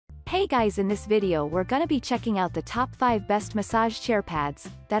Hey guys, in this video we're gonna be checking out the top 5 best massage chair pads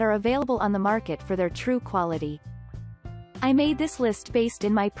that are available on the market for their true quality. I made this list based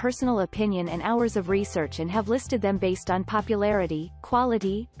in my personal opinion and hours of research and have listed them based on popularity,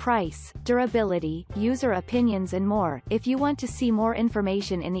 quality, price, durability, user opinions and more. If you want to see more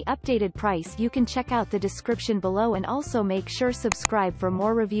information in the updated price, you can check out the description below and also make sure subscribe for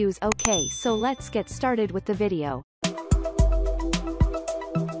more reviews. Okay, so let's get started with the video.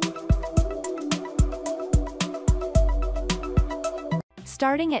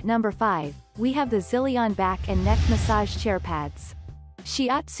 Starting at number 5, we have the Zyllion back and neck massage chair pads.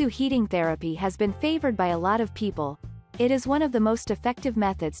 Shiatsu heating therapy has been favored by a lot of people. It is one of the most effective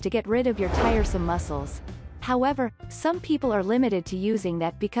methods to get rid of your tiresome muscles. However, some people are limited to using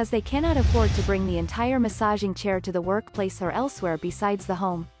that because they cannot afford to bring the entire massaging chair to the workplace or elsewhere besides the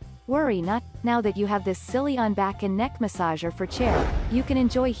home. Worry not, now that you have this Zyllion back and neck massager for chair, you can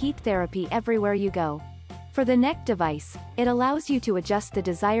enjoy heat therapy everywhere you go. For the neck device, it allows you to adjust the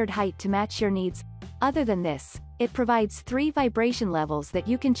desired height to match your needs. Other than this, it provides 3 vibration levels that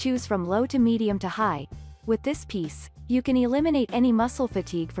you can choose from low to medium to high. With this piece, you can eliminate any muscle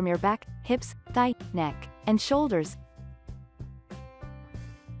fatigue from your back, hips, thigh, neck, and shoulders.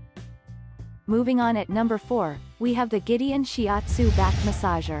 Moving on at number 4, we have the Gideon Shiatsu back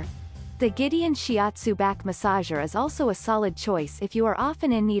massager. The Gideon Shiatsu back massager is also a solid choice if you are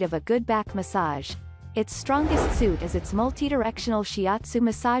often in need of a good back massage. Its strongest suit is its multi-directional Shiatsu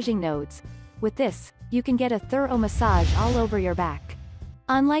massaging nodes. With this, you can get a thorough massage all over your back.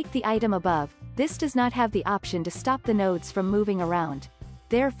 Unlike the item above, this does not have the option to stop the nodes from moving around.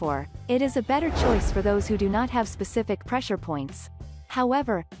 Therefore, it is a better choice for those who do not have specific pressure points.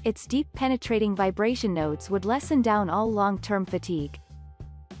 However, its deep penetrating vibration nodes would lessen down all long-term fatigue.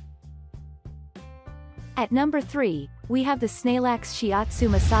 At number 3, we have the Snailax Shiatsu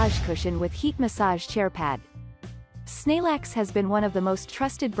massage cushion with heat massage chair pad. Snailax has been one of the most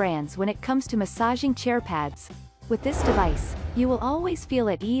trusted brands when it comes to massaging chair pads. With this device, you will always feel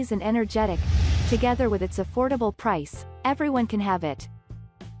at ease and energetic. Together with its affordable price, everyone can have it.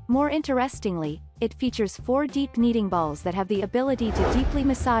 More interestingly, it features 4 deep kneading balls that have the ability to deeply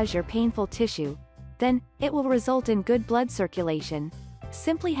massage your painful tissue. Then, it will result in good blood circulation.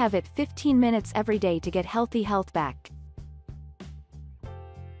 Simply have it 15 minutes every day to get healthy health back.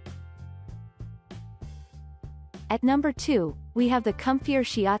 At number 2, we have the Comfier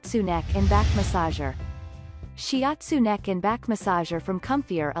Shiatsu neck and back massager. Shiatsu neck and back massager from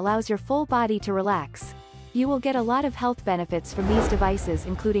Comfier allows your full body to relax. You will get a lot of health benefits from these devices,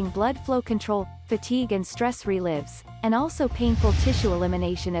 including blood flow control, fatigue and stress reliefs, and also painful tissue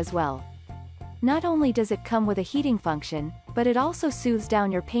elimination as well. Not only does it come with a heating function, but it also soothes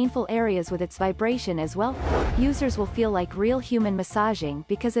down your painful areas with its vibration as well. Users will feel like real human massaging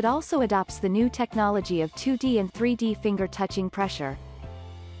because it also adopts the new technology of 2D and 3D finger touching pressure.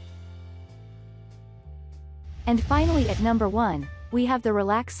 And finally at number 1, we have the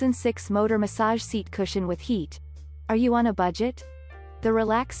Relaxzen 6 motor massage seat cushion with heat. Are you on a budget? The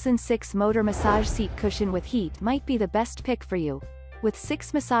Relaxzen 6 motor massage seat cushion with heat might be the best pick for you. With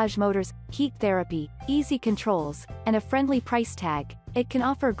 6 massage motors, heat therapy, easy controls, and a friendly price tag, it can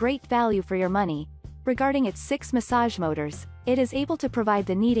offer great value for your money. Regarding its 6 massage motors, it is able to provide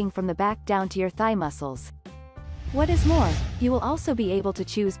the kneading from the back down to your thigh muscles. What is more, you will also be able to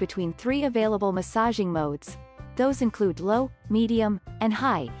choose between 3 available massaging modes. Those include low, medium, and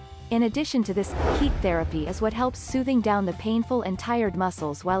high. In addition to this, heat therapy is what helps soothing down the painful and tired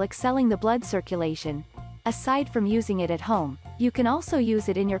muscles while excelling the blood circulation. Aside from using it at home, you can also use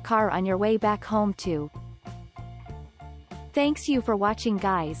it in your car on your way back home too. Thanks you for watching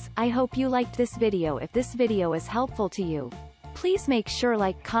guys. I hope you liked this video. If this video is helpful to you, please make sure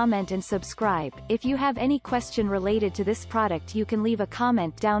like, comment and subscribe. If you have any question related to this product, you can leave a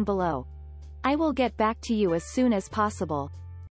comment down below. I will get back to you as soon as possible.